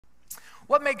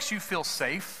What makes you feel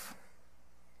safe?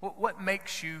 What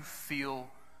makes you feel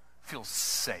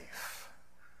safe?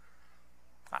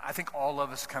 I think all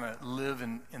of us kind of live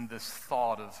in this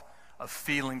thought of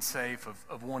feeling safe,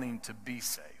 of wanting to be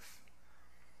safe.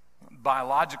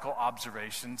 Biological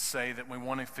observations say that we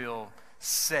want to feel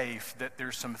safe, that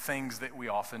there's some things that we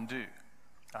often do.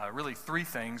 Really, three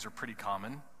things are pretty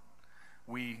common.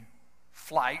 We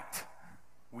flight,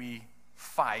 we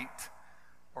fight,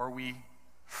 or we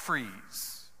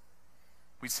freeze.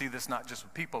 We see this not just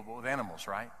with people, but with animals,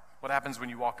 right? What happens when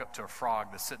you walk up to a frog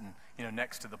that's sitting,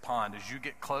 next to the pond? As you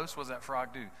get close, what does that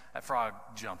frog do? That frog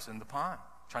jumps in the pond,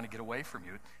 trying to get away from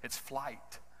you. It's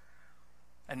flight.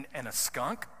 And a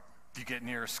skunk, if you get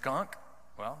near a skunk,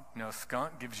 well, a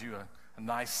skunk gives you a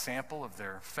nice sample of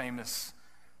their famous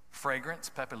fragrance,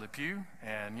 Pepe Le Pew,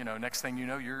 and next thing you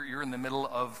know, you're in the middle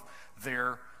of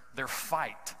their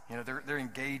fight. They're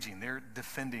engaging, they're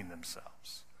defending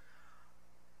themselves.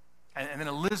 And then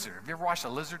a lizard. Have you ever watched a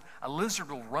lizard? A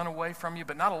lizard will run away from you,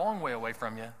 but not a long way away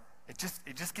from you. It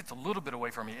just gets a little bit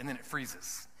away from you, and then it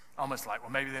freezes. Almost like, well,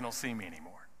 maybe they don't see me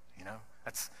anymore.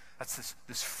 That's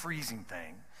this freezing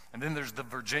thing. And then there's the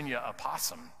Virginia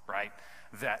opossum, right?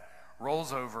 That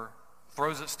rolls over,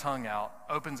 throws its tongue out,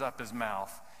 opens up his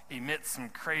mouth, emits some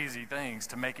crazy things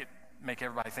to make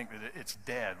everybody think that it's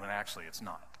dead when actually it's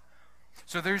not.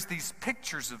 So there's these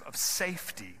pictures of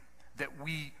safety that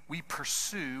we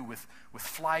pursue with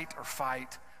flight or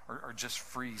fight or just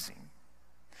freezing.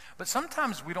 But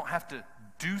sometimes we don't have to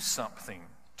do something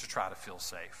to try to feel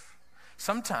safe.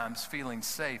 Sometimes feeling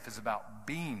safe is about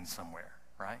being somewhere,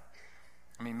 right?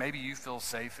 I mean, maybe you feel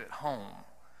safe at home,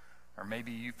 or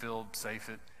maybe you feel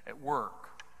safe at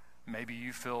work. Maybe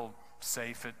you feel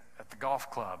safe at the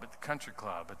golf club, at the country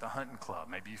club, at the hunting club.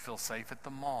 Maybe you feel safe at the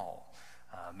mall.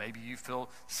 Maybe you feel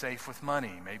safe with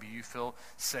money. Maybe you feel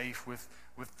safe with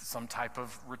some type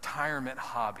of retirement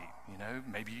hobby.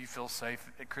 Maybe you feel safe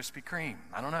at Krispy Kreme.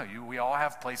 I don't know. We all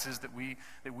have places that we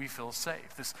feel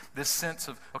safe. This sense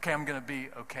of, okay, I'm going to be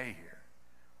okay here.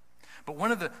 But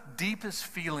one of the deepest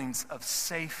feelings of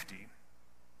safety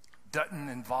doesn't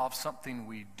involve something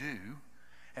we do,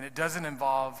 and it doesn't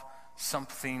involve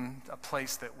a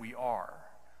place that we are.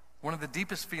 One of the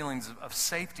deepest feelings of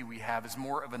safety we have is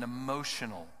more of an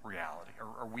emotional reality,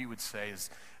 or we would say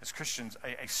as Christians,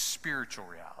 a spiritual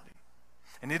reality.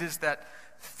 And it is that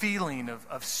feeling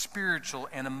of spiritual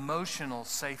and emotional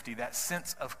safety, that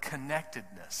sense of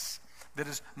connectedness, that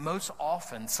is most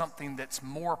often something that's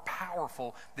more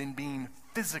powerful than being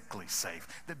physically safe.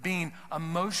 That being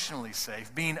emotionally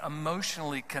safe, being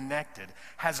emotionally connected,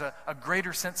 has a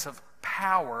greater sense of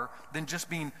power than just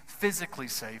being physically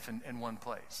safe in one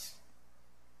place.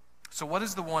 So what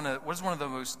is one of the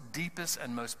most deepest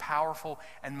and most powerful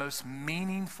and most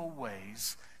meaningful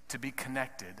ways to be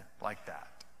connected like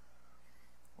that?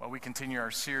 Well, we continue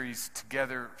our series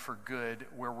Together for Good,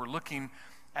 where we're looking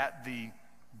at the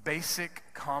basic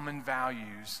common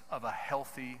values of a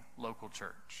healthy local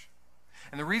church.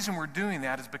 And the reason we're doing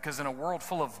that is because in a world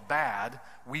full of bad,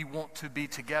 we want to be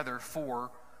together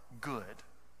for good.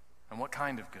 And what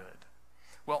kind of good?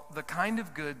 Well, the kind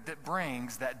of good that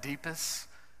brings that deepest,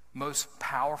 most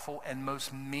powerful, and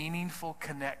most meaningful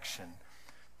connection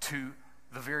to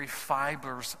the very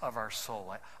fibers of our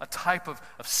soul. A type of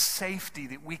safety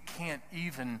that we can't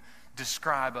even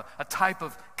describe. A type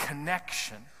of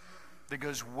connection that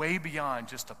goes way beyond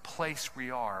just a place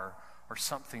we are or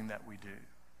something that we do.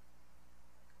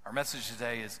 Our message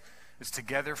today is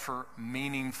Together for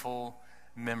Meaningful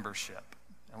Membership.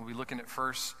 And we'll be looking at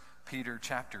 1 Peter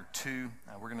chapter 2.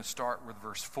 We're going to start with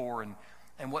verse 4.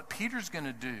 And what Peter's going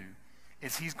to do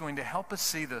is he's going to help us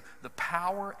see the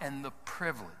power and the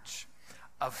privilege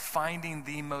of finding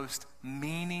the most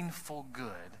meaningful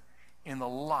good in the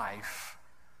life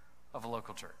of a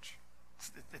local church.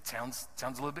 It sounds a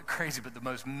little bit crazy, but the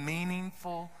most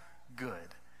meaningful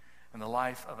good in the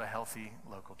life of a healthy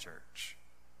local church.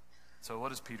 So what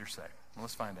does Peter say? Well,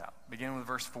 let's find out. Beginning with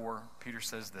verse 4, Peter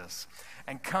says this: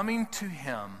 "And coming to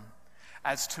him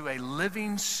as to a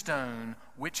living stone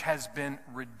which has been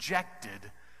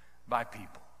rejected by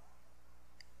people."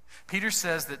 Peter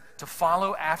says that to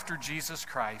follow after Jesus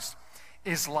Christ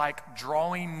is like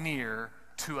drawing near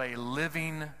to a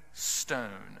living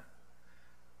stone.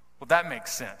 Well, that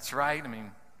makes sense, right? I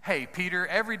mean, hey, Peter,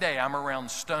 every day I'm around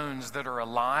stones that are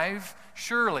alive.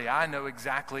 Surely I know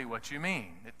exactly what you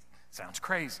mean. It sounds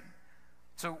crazy.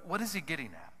 So what is he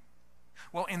getting at?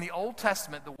 Well, in the Old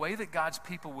Testament, the way that God's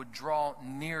people would draw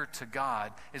near to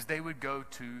God is they would go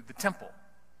to the temple.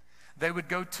 They would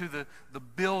go to the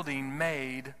building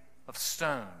made of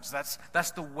stones.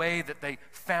 That's the way that they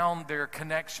found their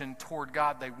connection toward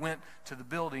God. They went to the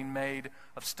building made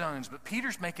of stones. But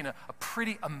Peter's making a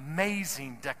pretty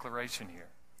amazing declaration here.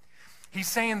 He's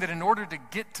saying that in order to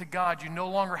get to God, you no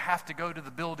longer have to go to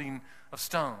the building of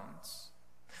stones.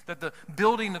 That the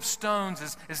building of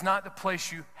stones is not the place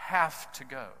you have to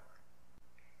go.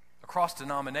 Across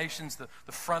denominations, the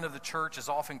front of the church is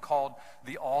often called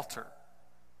the altar.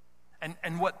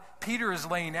 And what Peter is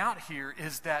laying out here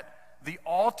is that the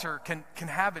altar can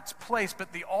have its place,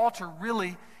 but the altar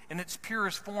really, in its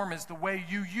purest form, is the way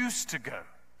you used to go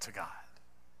to God.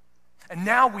 And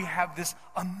now we have this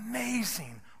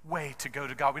amazing way to go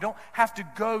to God. We don't have to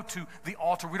go to the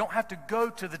altar. We don't have to go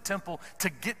to the temple to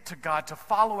get to God, to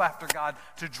follow after God,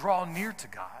 to draw near to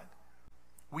God.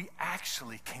 We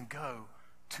actually can go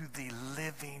to the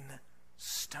living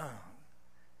stone.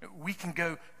 We can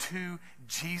go to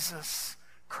Jesus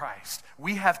Christ.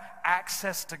 We have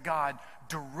access to God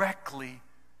directly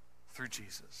through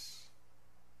Jesus.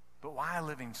 But why a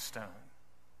living stone?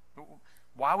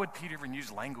 Why would Peter even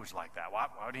use language like that? Why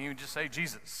didn't you just say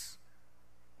Jesus?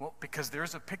 Well, because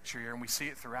there's a picture here, and we see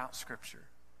it throughout Scripture.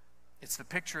 It's the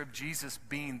picture of Jesus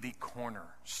being the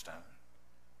cornerstone.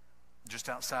 Just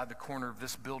outside the corner of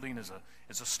this building is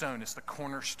a stone. It's the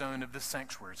cornerstone of this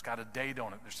sanctuary. It's got a date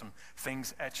on it. There's some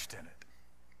things etched in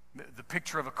it. The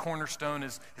picture of a cornerstone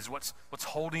is what's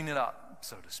holding it up,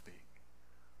 so to speak.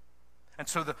 And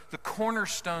so the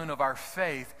cornerstone of our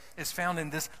faith is found in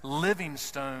this living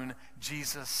stone,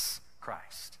 Jesus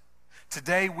Christ.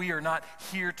 Today we are not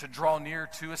here to draw near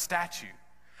to a statue.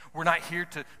 We're not here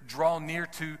to draw near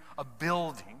to a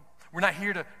building. We're not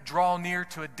here to draw near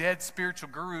to a dead spiritual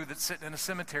guru that's sitting in a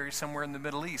cemetery somewhere in the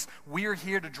Middle East. We are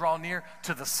here to draw near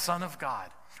to the Son of God.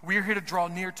 We are here to draw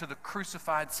near to the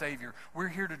crucified Savior. We're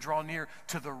here to draw near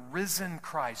to the risen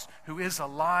Christ, who is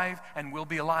alive and will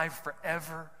be alive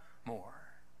forevermore.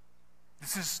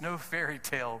 This is no fairy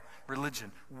tale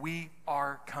religion. We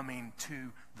are coming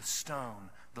to the stone,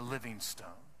 the living stone.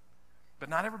 But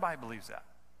not everybody believes that.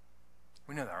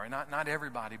 We know that, right? Not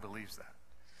everybody believes that.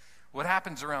 What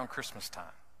happens around Christmas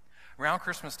time? Around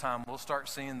Christmas time, we'll start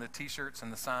seeing the t-shirts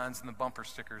and the signs and the bumper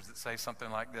stickers that say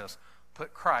something like this: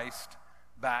 put Christ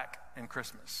back in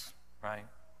Christmas, right?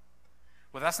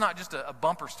 Well, that's not just a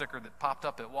bumper sticker that popped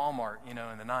up at Walmart, in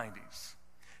the 90s.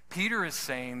 Peter is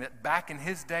saying that back in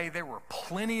his day, there were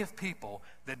plenty of people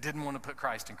that didn't want to put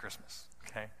Christ in Christmas,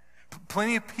 okay?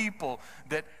 Plenty of people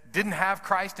that didn't have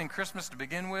Christ in Christmas to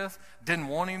begin with, didn't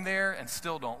want him there, and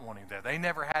still don't want him there. They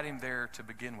never had him there to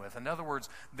begin with. In other words,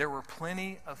 there were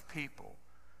plenty of people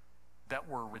that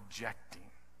were rejecting.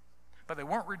 But they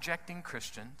weren't rejecting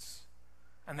Christians,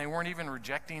 and they weren't even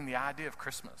rejecting the idea of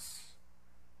Christmas.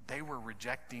 They were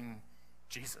rejecting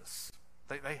Jesus.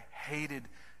 They hated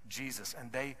Jesus, and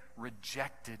they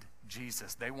rejected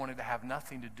Jesus. They wanted to have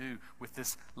nothing to do with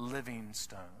this living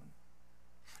stone.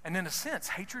 And in a sense,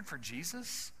 hatred for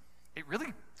Jesus, it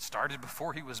really started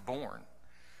before he was born.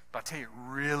 But I tell you, it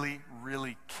really,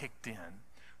 really kicked in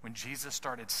when Jesus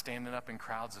started standing up in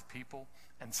crowds of people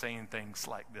and saying things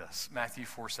like this. Matthew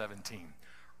 4:17,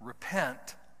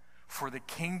 repent, for the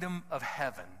kingdom of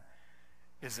heaven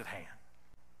is at hand.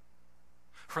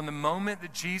 From the moment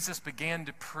that Jesus began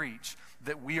to preach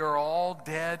that we are all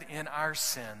dead in our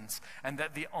sins and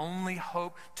that the only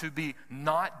hope to be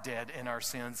not dead in our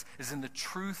sins is in the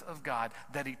truth of God,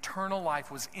 that eternal life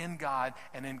was in God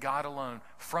and in God alone,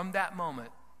 from that moment,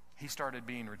 he started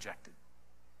being rejected.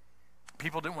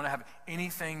 People didn't want to have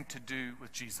anything to do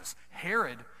with Jesus.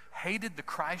 Herod hated the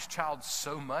Christ child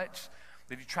so much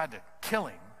that he tried to kill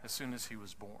him as soon as he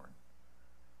was born.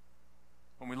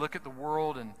 When we look at the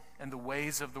world and the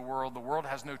ways of the world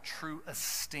has no true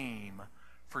esteem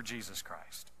for Jesus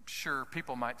Christ. Sure,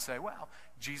 people might say, well,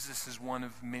 Jesus is one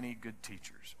of many good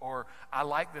teachers, or I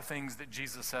like the things that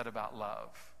Jesus said about love.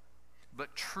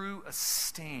 But true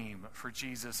esteem for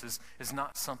Jesus is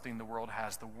not something the world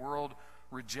has. The world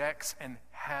rejects and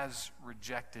has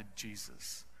rejected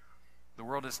Jesus. The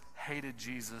world has hated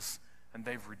Jesus, and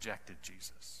they've rejected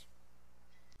Jesus.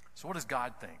 So what does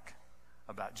God think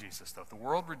about Jesus, though? If the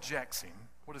world rejects him,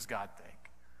 what does God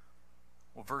think?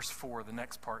 Well, verse 4, the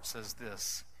next part says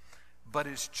this: but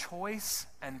is choice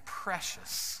and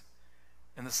precious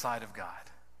in the sight of God.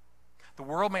 The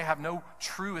world may have no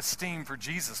true esteem for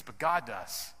Jesus, but God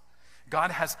does.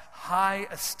 God has high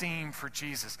esteem for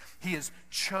Jesus. He is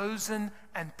chosen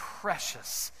and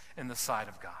precious in the sight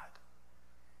of God.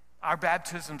 Our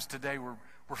baptisms today were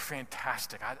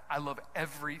fantastic. I love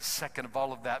every second of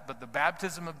all of that, but the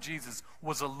baptism of Jesus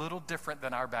was a little different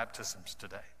than our baptisms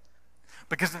today.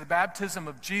 Because of the baptism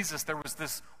of Jesus, there was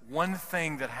this one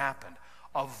thing that happened.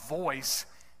 a voice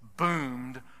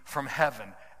boomed from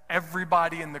heaven.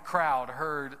 Everybody in the crowd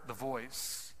heard the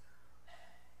voice.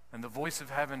 And the voice of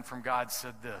heaven from God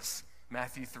said this,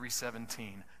 Matthew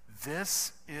 3:17,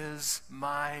 "This is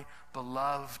my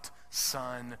beloved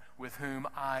Son, with whom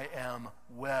I am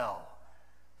well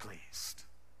pleased."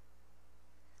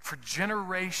 For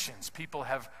generations, people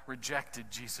have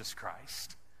rejected Jesus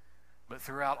Christ. But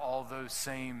throughout all those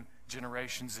same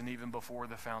generations and even before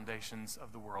the foundations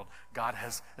of the world, God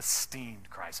has esteemed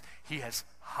Christ. He has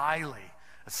highly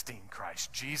esteemed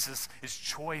Christ. Jesus is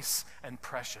choice and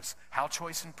precious. How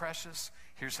choice and precious?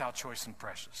 Here's how choice and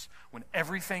precious. When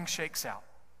everything shakes out,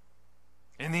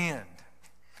 in the end,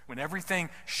 when everything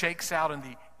shakes out in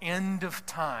the end of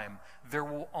time, there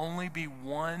will only be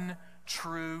one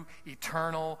true,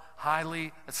 eternal,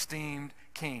 highly esteemed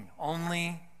King.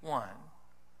 Only one.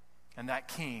 And that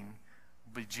King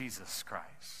will be Jesus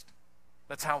Christ.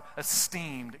 That's how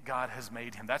esteemed God has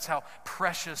made him. That's how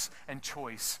precious and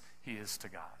choice he is to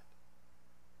God.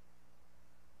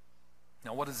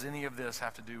 Now, what does any of this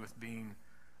have to do with being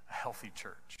a healthy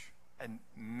church? And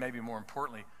maybe more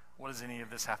importantly, what does any of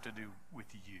this have to do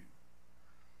with you?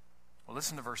 Well,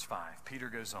 listen to verse 5. Peter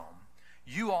goes on.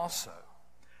 "You also,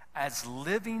 as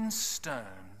living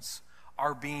stones,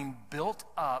 are being built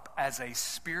up as a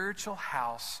spiritual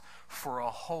house for a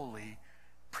holy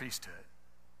priesthood."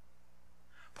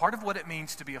 Part of what it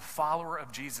means to be a follower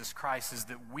of Jesus Christ is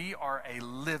that we are a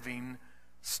living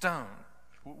stone.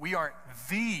 We aren't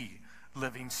the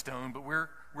living stone, but we're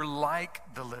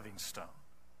like the living stone.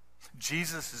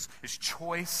 Jesus is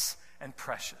choice and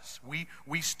precious.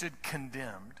 We stood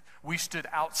condemned. We stood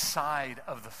outside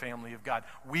of the family of God.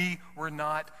 We were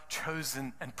not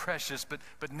chosen and precious,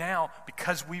 but now,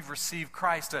 because we've received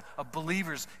Christ, a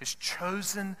believer is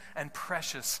chosen and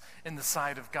precious in the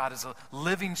sight of God as a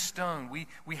living stone.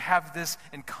 We have this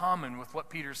in common with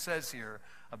what Peter says here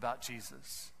about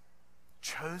Jesus.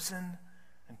 Chosen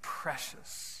and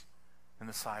precious in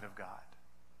the sight of God.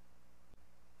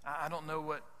 I don't know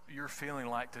what you're feeling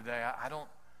like today. I don't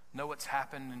know what's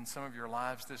happened in some of your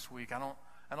lives this week. I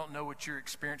don't know what you're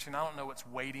experiencing. I don't know what's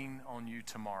waiting on you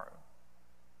tomorrow.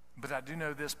 But I do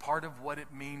know this, part of what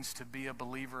it means to be a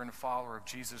believer and a follower of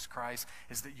Jesus Christ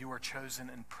is that you are chosen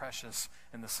and precious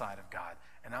in the sight of God.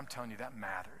 And I'm telling you, that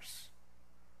matters.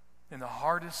 In the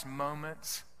hardest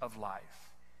moments of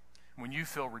life, when you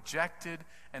feel rejected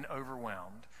and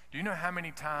overwhelmed, do you know how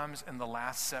many times in the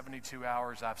last 72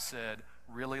 hours I've said,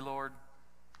 "Really, Lord?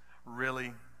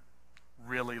 Really?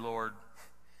 Really, Lord?"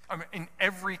 I mean, in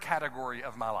every category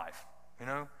of my life, you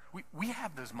know, we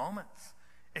have those moments.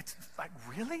 It's like,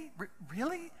 really?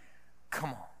 Really?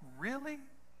 Come on, really?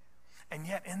 And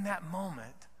yet in that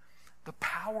moment, the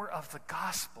power of the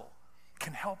gospel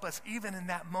can help us even in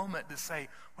that moment to say,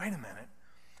 wait a minute,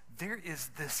 there is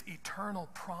this eternal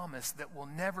promise that will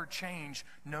never change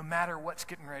no matter what's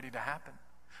getting ready to happen.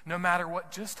 No matter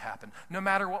what just happened, no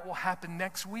matter what will happen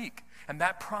next week. And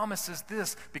that promise is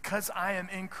this: because I am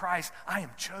in Christ, I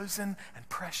am chosen and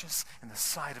precious in the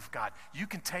sight of God. You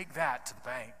can take that to the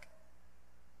bank.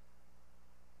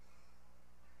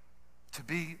 To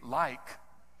be like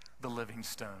the living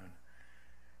stone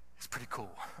is pretty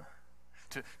cool.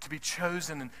 To be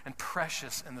chosen and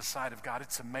precious in the sight of God,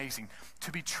 it's amazing.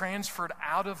 To be transferred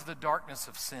out of the darkness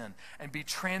of sin and be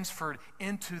transferred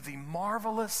into the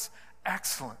marvelous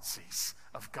excellencies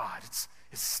of God. It's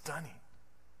stunning.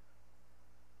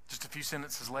 Just a few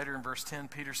sentences later in verse 10,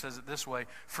 Peter says it this way: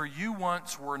 "For you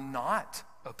once were not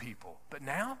a people, but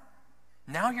now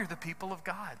you're the people of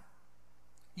God.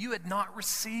 You had not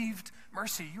received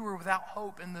mercy. You were without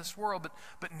hope in this world,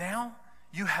 but now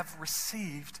you have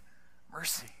received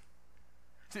mercy."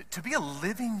 To be a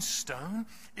living stone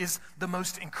is the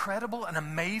most incredible and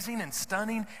amazing and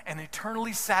stunning and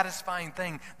eternally satisfying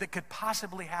thing that could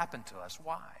possibly happen to us.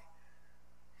 Why?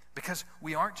 Because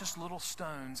we aren't just little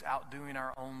stones out doing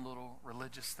our own little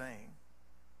religious thing.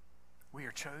 We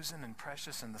are chosen and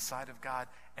precious in the sight of God,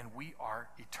 and we are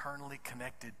eternally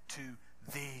connected to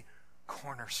the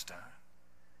cornerstone.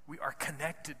 We are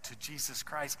connected to Jesus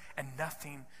Christ, and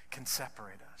nothing can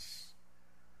separate us.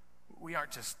 We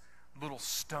aren't just little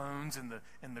stones in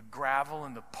the gravel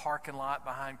in the parking lot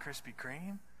behind Krispy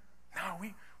Kreme. No,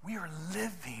 we are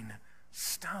living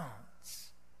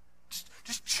stones.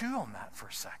 Just chew on that for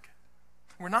a second.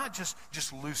 We're not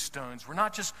just loose stones. We're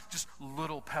not just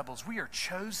little pebbles. We are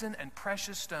chosen and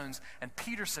precious stones. And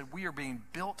Peter said we are being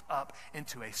built up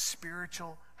into a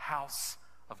spiritual house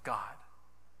of God.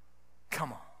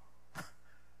 Come on.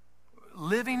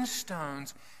 Living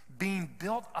stones being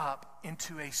built up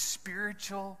into a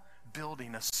spiritual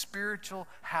building, a spiritual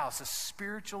house, a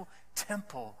spiritual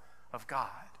temple of God?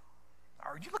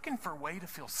 Are you looking for a way to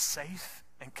feel safe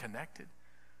and connected?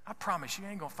 I promise you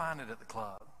ain't going to find it at the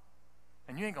club.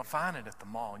 And you ain't going to find it at the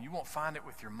mall. And you won't find it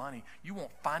with your money. You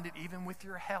won't find it even with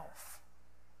your health.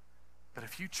 But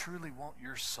if you truly want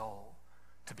your soul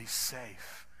to be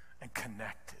safe and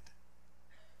connected,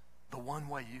 the one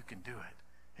way you can do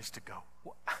it is to go,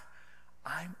 well,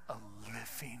 I'm a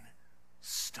living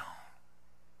stone.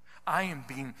 I am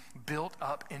being built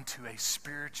up into a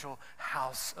spiritual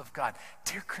house of God.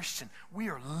 Dear Christian, we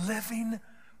are living,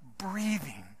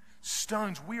 breathing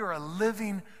stones. We are a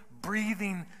living,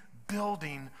 breathing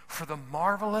building for the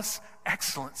marvelous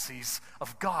excellencies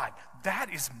of God.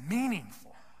 That is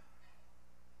meaningful.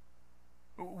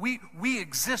 We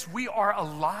exist. We are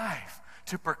alive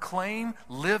to proclaim,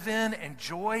 live in,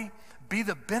 enjoy, be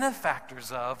the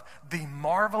benefactors of the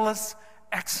marvelous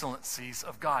excellencies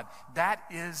of God. That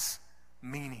is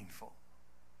meaningful.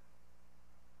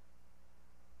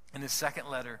 In his second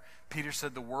letter, Peter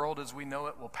said, the world as we know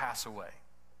it will pass away.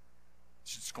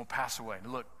 It's just going to pass away.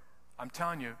 And look, I'm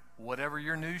telling you, whatever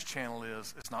your news channel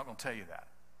is, it's not going to tell you that.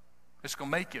 It's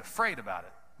going to make you afraid about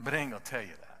it, but it ain't going to tell you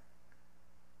that.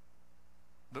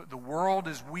 The world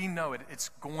as we know it, it's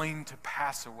going to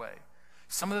pass away.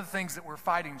 Some of the things that we're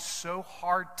fighting so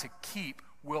hard to keep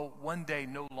will one day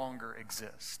no longer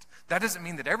exist. That doesn't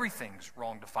mean that everything's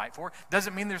wrong to fight for.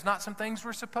 Doesn't mean there's not some things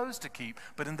we're supposed to keep.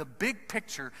 But in the big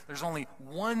picture, there's only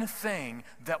one thing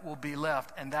that will be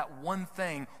left, and that one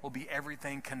thing will be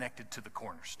everything connected to the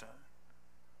cornerstone.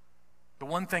 The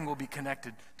one thing will be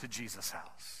connected to Jesus'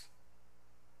 house.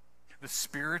 The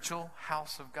spiritual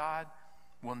house of God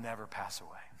will never pass away.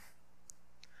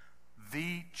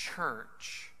 The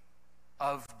church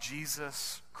of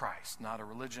Jesus Christ, not a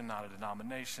religion, not a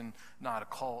denomination, not a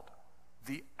cult,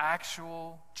 the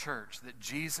actual church that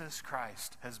Jesus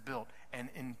Christ has built and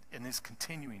is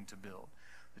continuing to build,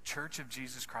 the church of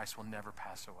Jesus Christ will never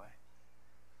pass away.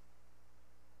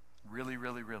 Really,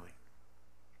 really, really.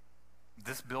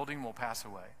 This building will pass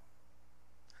away,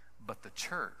 but the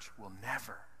church will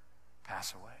never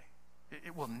pass away.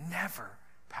 It will never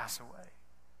pass away.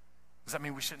 Does that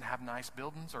mean we shouldn't have nice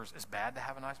buildings, or it's bad to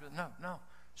have a nice building? No.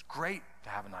 It's great to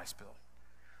have a nice building.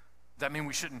 Does that mean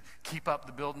we shouldn't keep up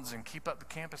the buildings and keep up the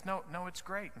campus? No, it's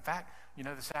great. In fact,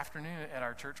 this afternoon at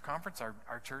our church conference,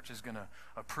 our church is going to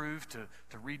approve to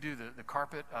redo the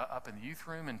carpet up in the youth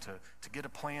room and to get a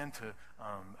plan to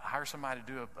hire somebody to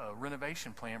do a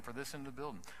renovation plan for this end of the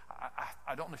building.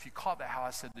 I don't know if you caught that, how I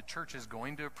said the church is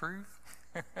going to approve.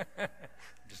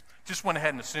 just went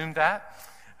ahead and assumed that.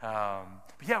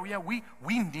 But yeah,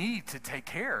 we need to take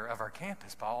care of our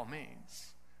campus by all means.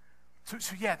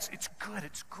 So yeah, it's good.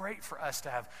 It's great for us to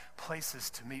have places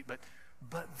to meet, but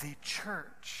the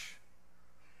church,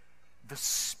 the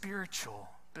spiritual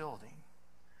building,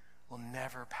 will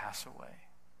never pass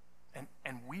away.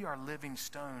 And we are living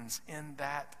stones in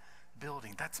that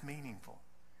building. That's meaningful.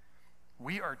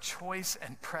 We are choice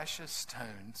and precious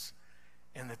stones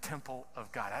in the temple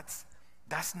of God.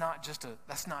 That's not just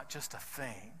a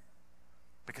thing,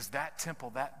 because that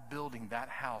temple, that building, that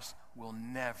house will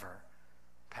never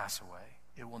pass away.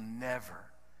 It will never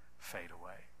fade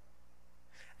away.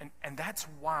 And that's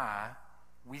why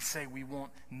we say we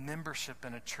want membership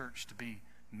in a church to be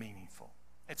meaningful.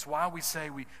 It's why we say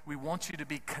we want you to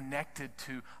be connected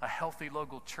to a healthy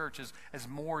local church as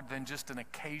more than just an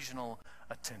occasional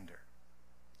attender.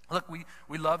 Look,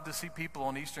 we love to see people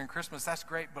on Easter and Christmas. That's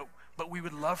great, but we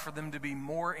would love for them to be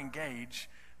more engaged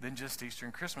than just Easter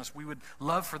and Christmas. We would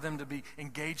love for them to be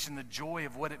engaged in the joy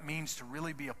of what it means to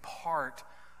really be a part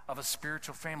of a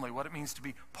spiritual family, what it means to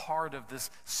be part of this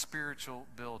spiritual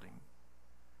building.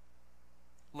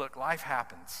 Look, life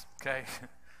happens, okay?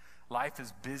 Life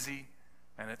is busy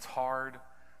and it's hard.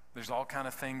 There's all kind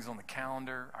of things on the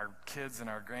calendar. Our kids and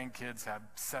our grandkids have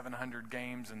 700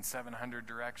 games in 700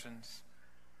 directions.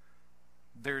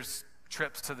 There's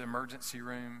trips to the emergency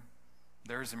room.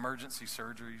 There's emergency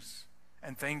surgeries.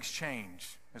 And things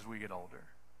change as we get older.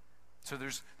 So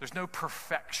there's no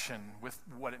perfection with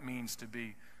what it means to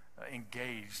be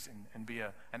engaged and be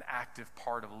an active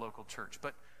part of a local church.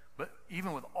 But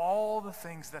even with all the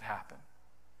things that happen,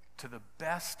 to the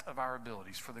best of our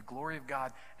abilities, for the glory of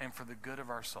God and for the good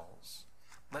of our souls,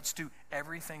 let's do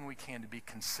everything we can to be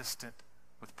consistent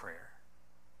with prayer.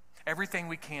 Everything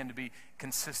we can to be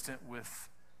consistent with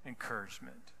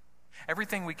encouragement.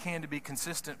 Everything we can to be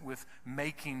consistent with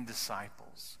making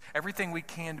disciples. Everything we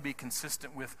can to be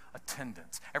consistent with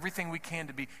attendance. Everything we can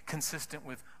to be consistent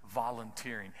with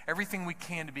volunteering. Everything we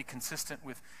can to be consistent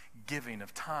with giving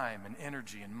of time and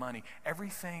energy and money.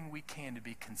 Everything we can to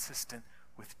be consistent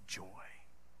with joy.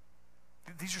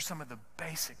 These are some of the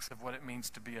basics of what it means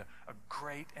to be a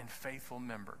great and faithful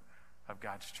member of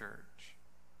God's church.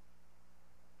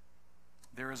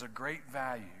 There is a great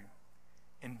value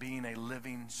in being a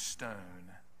living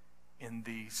stone in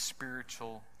the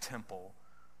spiritual temple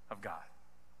of God.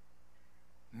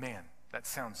 Man, that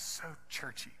sounds so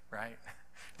churchy, right?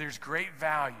 There's great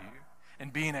value in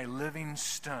being a living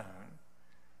stone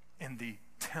in the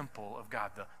temple of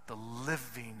God, the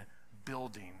living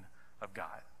building of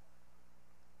God.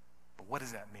 But what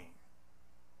does that mean?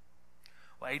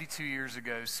 Well, 82 years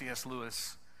ago, C.S.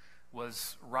 Lewis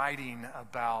was writing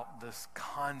about this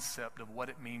concept of what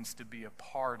it means to be a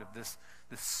part of this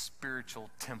spiritual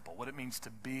temple, what it means to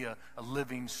be a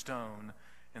living stone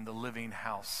in the living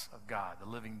house of God, the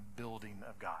living building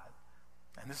of God.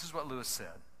 And this is what Lewis said.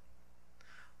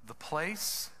 The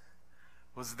place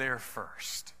was there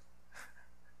first.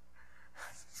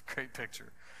 It's a great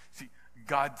picture. See,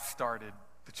 God started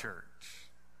the church.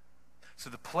 So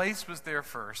the place was there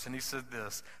first, and he said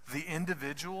this, the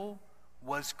individual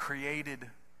was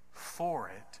created for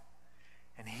it,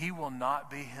 and he will not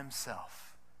be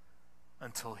himself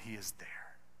until he is there.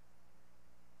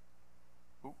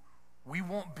 We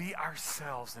won't be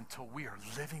ourselves until we are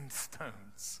living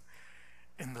stones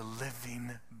in the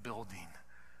living building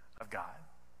of God.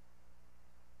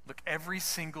 Look, every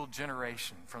single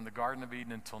generation from the Garden of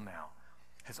Eden until now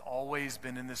has always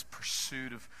been in this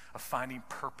pursuit of finding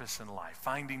purpose in life,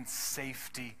 finding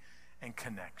safety and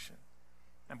connection.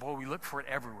 And boy, we look for it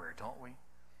everywhere, don't we?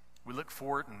 We look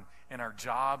for it in our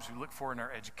jobs, we look for it in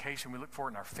our education, we look for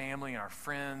it in our family and our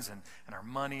friends and our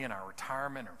money and our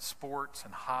retirement and sports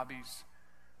and hobbies.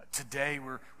 Today,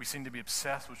 we seem to be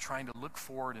obsessed with trying to look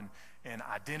for it in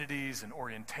identities and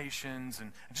orientations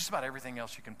and just about everything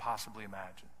else you can possibly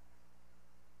imagine.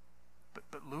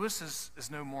 But Lewis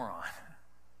is no moron.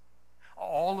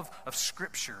 All of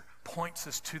Scripture points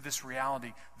us to this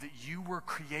reality that you were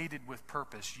created with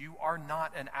purpose. You are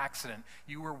not an accident.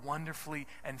 You were wonderfully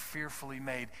and fearfully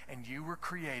made, and you were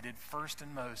created first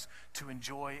and most to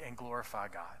enjoy and glorify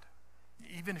God.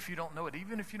 Even if you don't know it,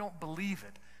 even if you don't believe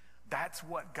it, that's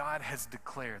what God has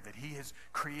declared, that he has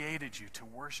created you to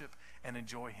worship and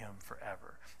enjoy him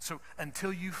forever. So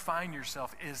until you find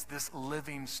yourself as this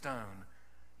living stone,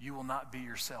 you will not be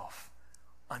yourself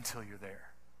until you're there.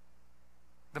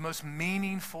 The most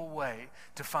meaningful way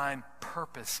to find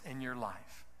purpose in your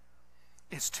life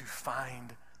is to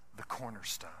find the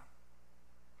cornerstone.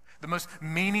 The most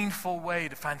meaningful way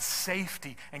to find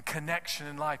safety and connection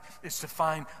in life is to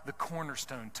find the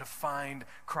cornerstone, to find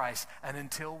Christ. And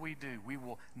until we do, we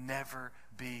will never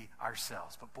be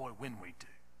ourselves. But boy, when we do,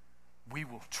 we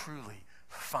will truly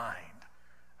find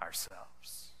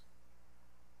ourselves.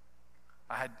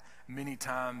 I had many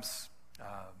times,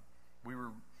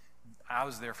 I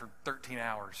was there for 13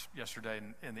 hours yesterday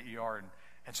in the ER,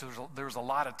 and so there was a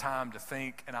lot of time to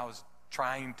think, and I was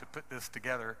trying to put this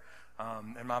together,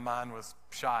 and my mind was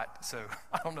shot. So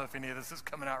I don't know if any of this is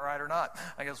coming out right or not.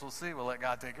 I guess we'll see. We'll let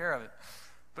God take care of it.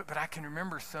 But I can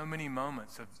remember so many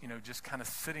moments of, just kind of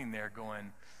sitting there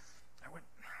going,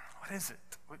 what is it?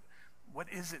 What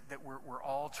is it that we're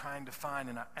all trying to find?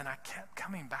 And I kept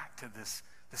coming back to this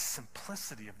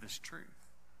simplicity of this truth.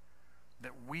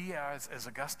 That we, as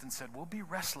Augustine said, we'll be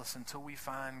restless until we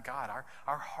find God.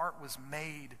 Our heart was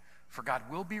made for God.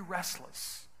 We'll be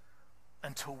restless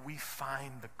until we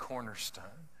find the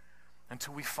cornerstone,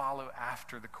 until we follow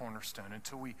after the cornerstone,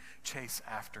 until we chase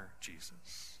after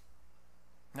Jesus.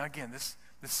 Now again, this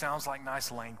sounds like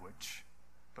nice language,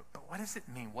 but what does it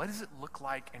mean? What does it look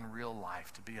like in real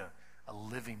life to be a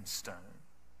living stone?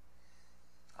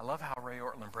 I love how Ray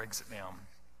Ortlund breaks it down.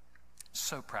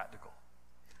 So practical.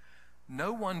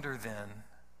 No wonder then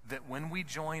that when we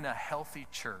join a healthy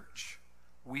church,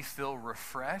 we feel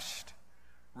refreshed,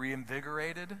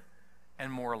 reinvigorated, and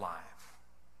more alive.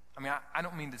 I mean, I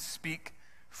don't mean to speak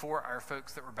for our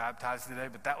folks that were baptized today,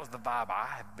 but that was the vibe I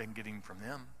had been getting from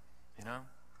them,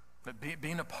 But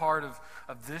being a part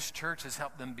of this church has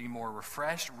helped them be more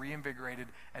refreshed, reinvigorated,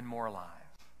 and more alive.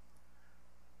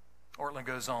 Ortlund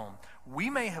goes on, we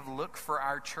may have looked for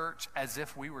our church as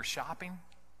if we were shopping,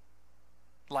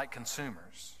 like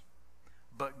consumers.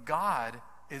 But God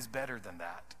is better than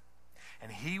that.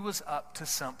 And he was up to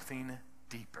something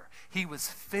deeper. He was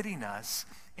fitting us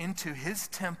into his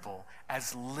temple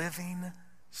as living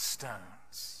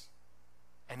stones.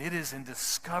 And it is in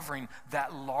discovering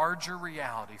that larger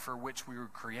reality for which we were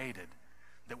created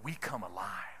that we come alive.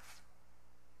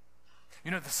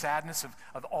 The sadness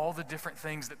of all the different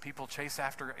things that people chase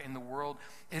after in the world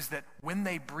is that when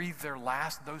they breathe their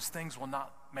last, those things will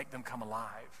not make them come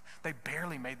alive. They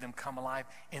barely made them come alive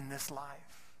in this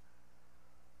life.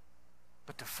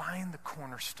 but to find the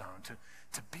cornerstone,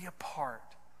 to be a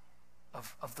part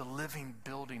of the living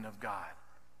building of God,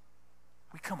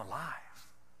 we come alive.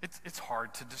 It's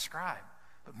hard to describe,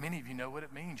 but many of you know what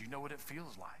it means. You know what it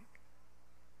feels like.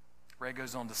 Ray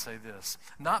goes on to say this: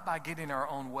 not by getting our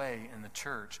own way in the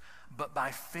church, but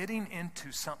by fitting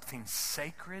into something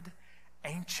sacred,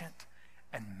 ancient,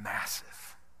 and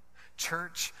massive.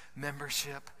 Church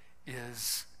membership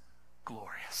is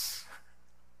glorious.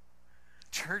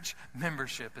 Church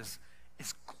membership is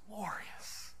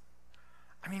glorious.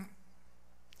 I mean,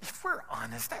 if we're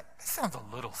honest, that sounds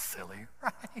a little silly,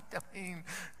 right? I mean,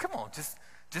 come on, just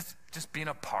being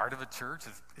a part of a church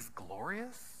is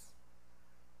glorious.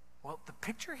 Well, the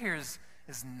picture here is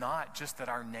not just that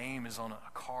our name is on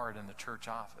a card in the church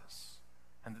office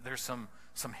and that there's some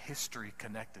history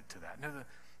connected to that. No,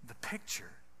 the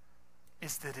picture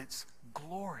is that it's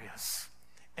glorious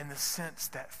in the sense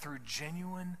that through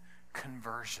genuine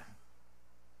conversion,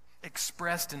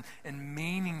 expressed in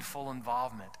meaningful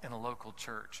involvement in a local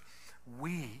church,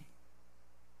 we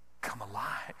come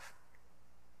alive.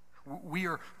 We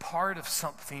are part of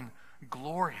something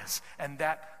glorious, and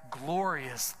that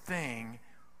glorious thing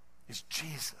is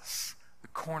Jesus, the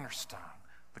cornerstone,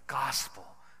 the gospel,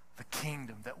 the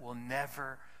kingdom that will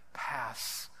never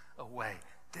pass away.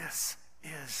 This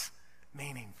is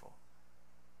meaningful.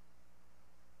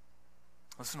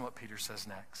 Listen to what Peter says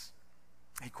next.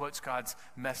 He quotes God's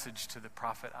message to the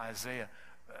prophet Isaiah,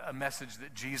 a message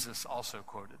that Jesus also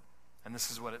quoted. And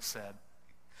this is what it said: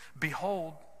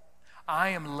 "Behold, I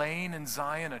am laying in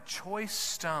Zion a choice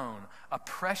stone, a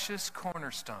precious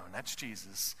cornerstone." That's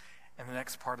Jesus. And the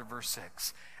next part of verse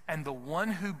 6. "And the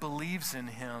one who believes in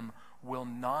him will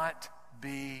not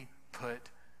be put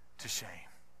to shame."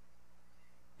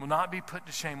 Will not be put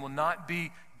to shame, will not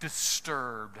be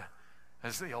disturbed,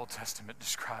 as the Old Testament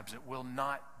describes it, will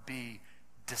not be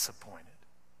disappointed.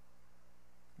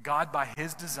 God, by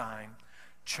his design,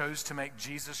 chose to make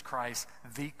Jesus Christ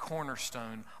the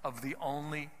cornerstone of the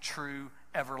only true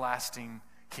everlasting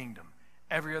kingdom.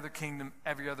 Every other kingdom,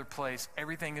 every other place,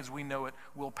 everything as we know it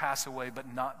will pass away,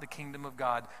 but not the kingdom of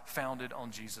God founded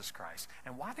on Jesus Christ.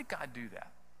 And why did God do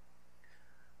that?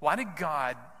 Why did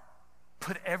God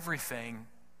put everything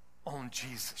on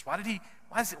Jesus? Why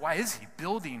is he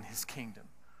building his kingdom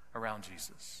around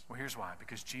Jesus? Well, here's why.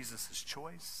 Because Jesus is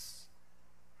choice.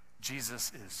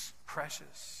 Jesus is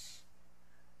precious.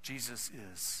 Jesus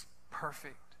is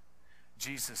perfect.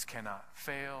 Jesus cannot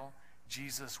fail.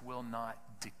 Jesus will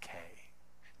not decay.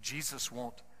 Jesus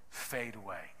won't fade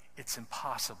away. It's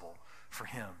impossible for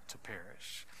him to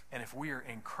perish. And if we are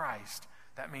in Christ,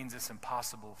 that means it's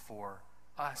impossible for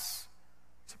us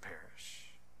to perish.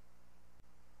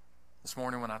 This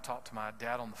morning when I talked to my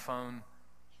dad on the phone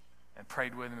and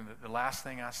prayed with him, the last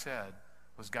thing I said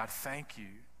was, God, thank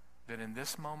you that in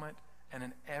this moment and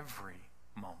in every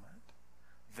moment,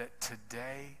 that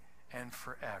today and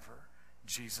forever,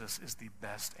 Jesus is the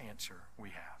best answer we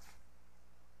have.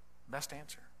 Best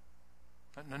answer.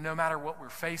 No matter what we're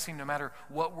facing, no matter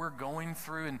what we're going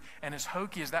through, and as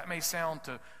hokey as that may sound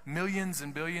to millions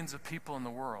and billions of people in the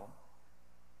world,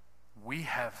 we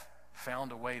have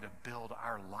found a way to build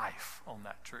our life on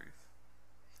that truth.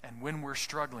 And when we're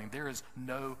struggling, there is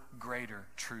no greater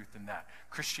truth than that.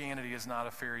 Christianity is not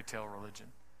a fairy tale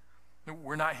religion.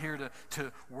 We're not here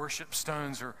to worship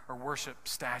stones or worship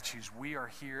statues. We are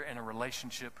here in a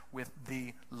relationship with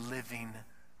the living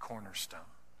cornerstone.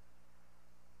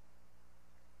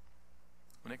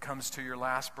 When it comes to your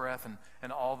last breath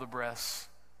and all the breaths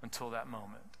until that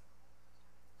moment,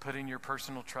 putting your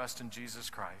personal trust in Jesus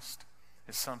Christ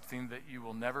is something that you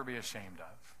will never be ashamed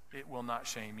of. It will not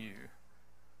shame you.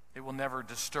 It will never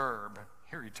disturb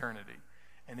your eternity,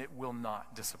 and it will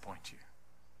not disappoint you.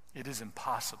 It is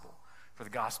impossible for the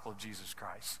gospel of Jesus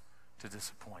Christ to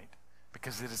disappoint,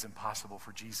 because it is impossible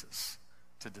for Jesus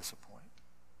to disappoint.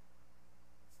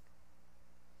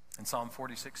 In Psalm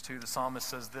 46:2, the psalmist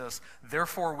says this: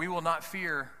 "Therefore we will not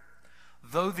fear,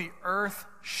 though the earth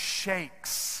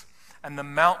shakes and the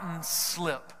mountains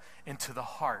slip into the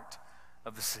heart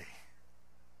of the sea."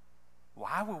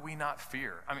 Why will we not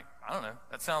fear? I mean, I don't know.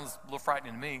 That sounds a little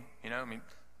frightening to me. Kind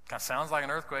of sounds like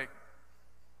an earthquake.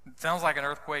 It sounds like an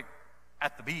earthquake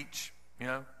at the beach.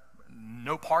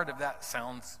 No part of that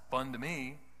sounds fun to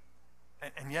me.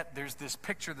 And yet there's this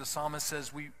picture the psalmist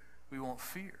says we won't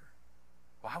fear.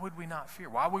 Why would we not fear?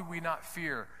 Why would we not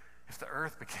fear if the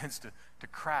earth begins to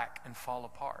crack and fall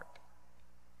apart?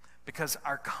 Because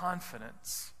our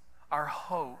confidence, our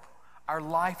hope, our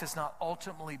life is not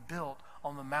ultimately built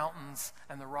on the mountains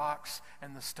and the rocks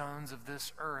and the stones of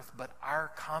this earth, but our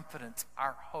confidence,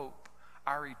 our hope,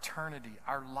 our eternity,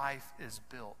 our life is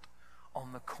built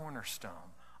on the cornerstone,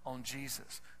 on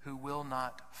Jesus, who will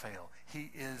not fail.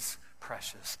 He is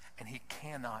precious, and he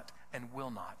cannot and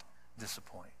will not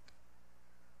disappoint.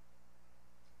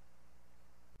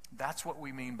 That's what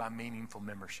we mean by meaningful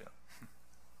membership.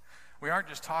 We aren't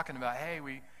just talking about, hey,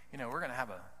 we're going to have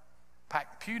a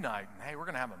packed pew night, and hey, we're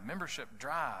going to have a membership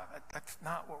drive. That's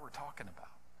not what we're talking about.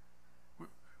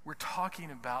 We're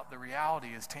talking about the reality,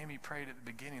 as Tammy prayed at the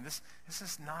beginning. This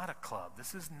is not a club.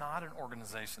 This is not an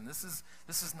organization. This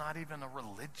is not even a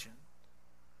religion.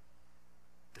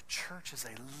 The church is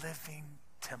a living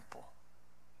temple.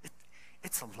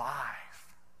 It's alive.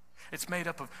 It's made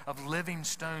up of living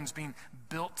stones being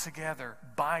built together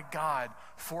by God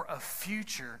for a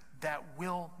future that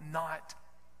will not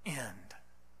end.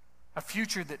 A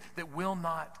future that will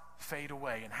not fade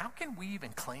away. And how can we even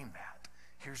claim that?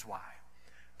 Here's why.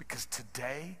 Because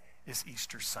today is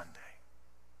Easter Sunday.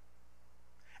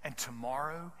 And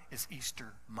tomorrow is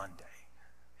Easter Monday.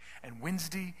 And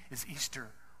Wednesday is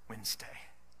Easter Wednesday.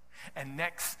 And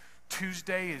next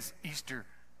Tuesday is Easter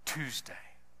Tuesday.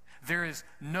 There is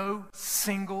no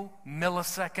single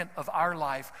millisecond of our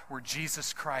life where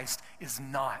Jesus Christ is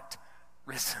not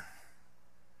risen.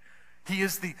 He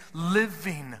is the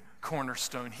living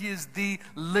cornerstone. He is the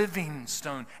living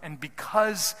stone. And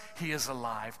because he is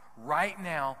alive, right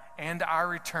now and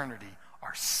our eternity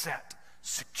are set,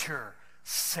 secure,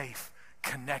 safe,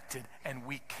 connected, and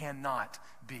we cannot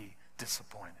be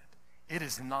disappointed. It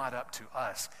is not up to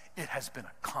us. It has been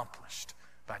accomplished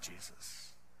by Jesus.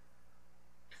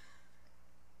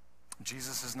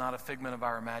 Jesus is not a figment of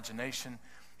our imagination.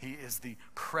 He is the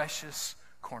precious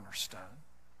cornerstone,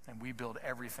 and we build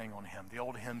everything on him. The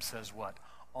old hymn says what?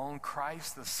 On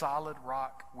Christ, the solid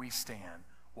rock, we stand.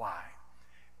 Why?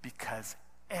 Because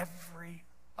every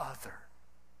other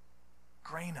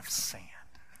grain of sand,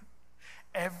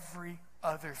 every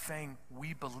other thing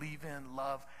we believe in,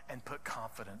 love, and put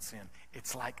confidence in,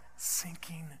 it's like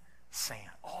sinking sand.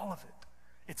 All of it.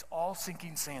 It's all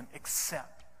sinking sand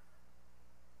except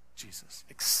Jesus,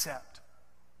 except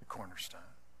the cornerstone.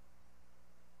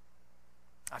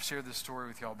 I've shared this story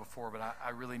with y'all before, but I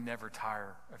really never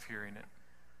tire of hearing it.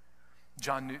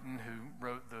 John Newton, who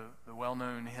wrote the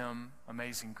well-known hymn,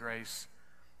 Amazing Grace,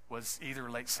 was either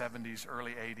late 70s,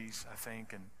 early 80s, I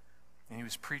think, and he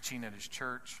was preaching at his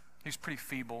church. He was pretty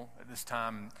feeble at this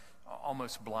time,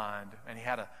 almost blind, and he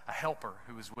had a helper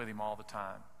who was with him all the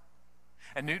time.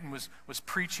 And Newton was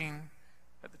preaching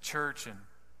at the church,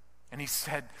 and he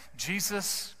said,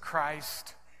 Jesus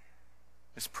Christ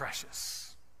is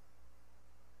precious.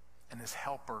 And his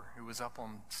helper, who was up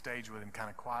on stage with him, kind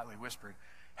of quietly whispered,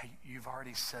 hey, you've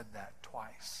already said that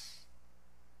twice.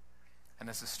 And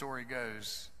as the story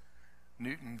goes,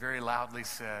 Newton very loudly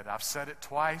said, I've said it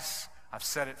twice, I've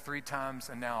said it 3 times,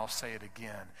 and now I'll say it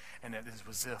again. And it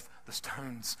was as if the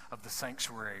stones of the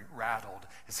sanctuary rattled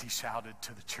as he shouted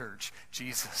to the church,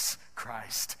 Jesus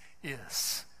Christ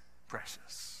is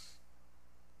precious.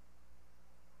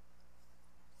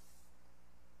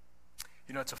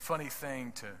 You know, it's a funny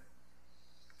thing to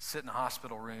sit in a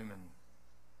hospital room and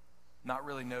not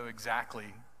really know exactly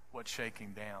what's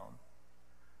shaking down.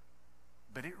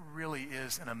 But it really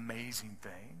is an amazing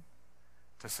thing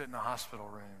to sit in a hospital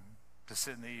room, to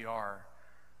sit in the ER,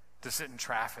 to sit in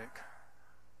traffic,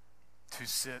 to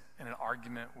sit in an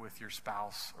argument with your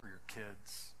spouse or your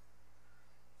kids,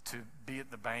 to be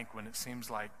at the bank when it seems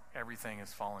like everything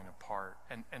is falling apart,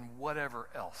 and whatever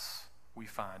else we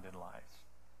find in life.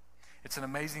 It's an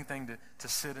amazing thing to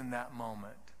sit in that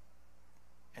moment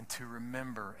and to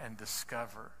remember and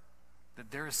discover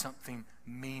that there is something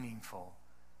meaningful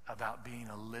about being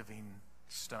a living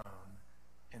stone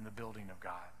in the building of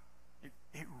God.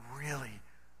 It really,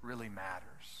 really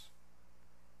matters.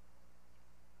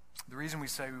 The reason we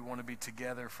say we want to be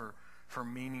together for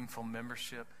meaningful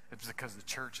membership is because the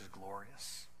church is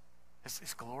glorious.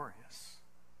 It's glorious.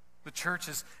 The church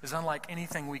is unlike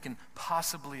anything we can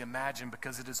possibly imagine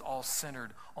because it is all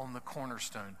centered on the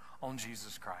cornerstone, on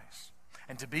Jesus Christ.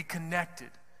 And to be connected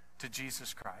to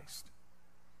Jesus Christ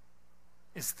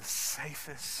is the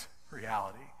safest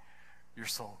reality your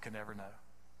soul can ever know.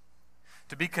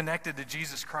 To be connected to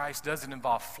Jesus Christ doesn't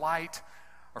involve flight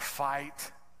or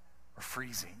fight or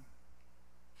freezing.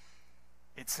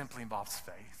 It simply involves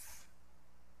faith.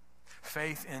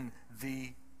 Faith in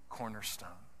the cornerstone.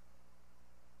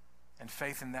 And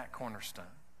faith in that cornerstone,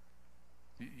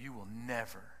 you will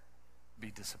never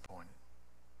be disappointed.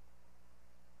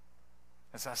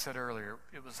 As I said earlier,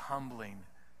 it was humbling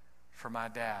for my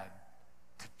dad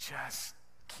to just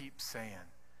keep saying,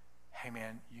 hey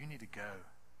man, you need to go.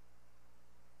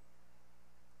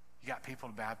 You got people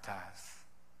to baptize.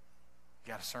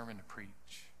 You got a sermon to preach.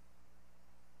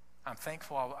 I'm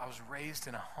thankful I was raised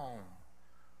in a home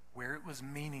where it was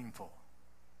meaningful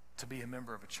to be a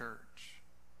member of a church.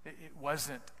 It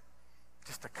wasn't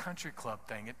just a country club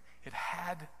thing. It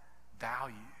had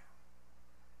value.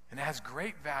 And it has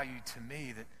great value to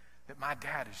me that my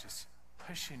dad is just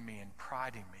pushing me and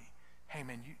priding me. Hey,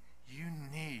 man, you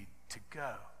need to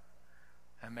go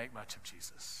and make much of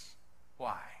Jesus.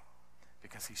 Why?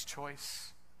 Because he's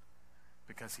choice,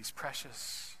 because he's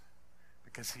precious,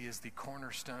 because he is the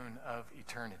cornerstone of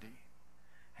eternity.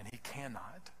 And he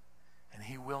cannot, and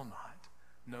he will not,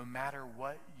 no matter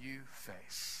what you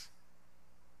face,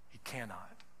 he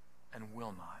cannot and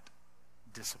will not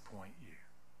disappoint you.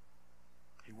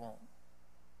 He won't.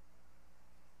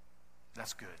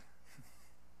 That's good.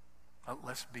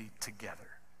 Let's be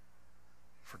together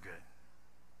for good.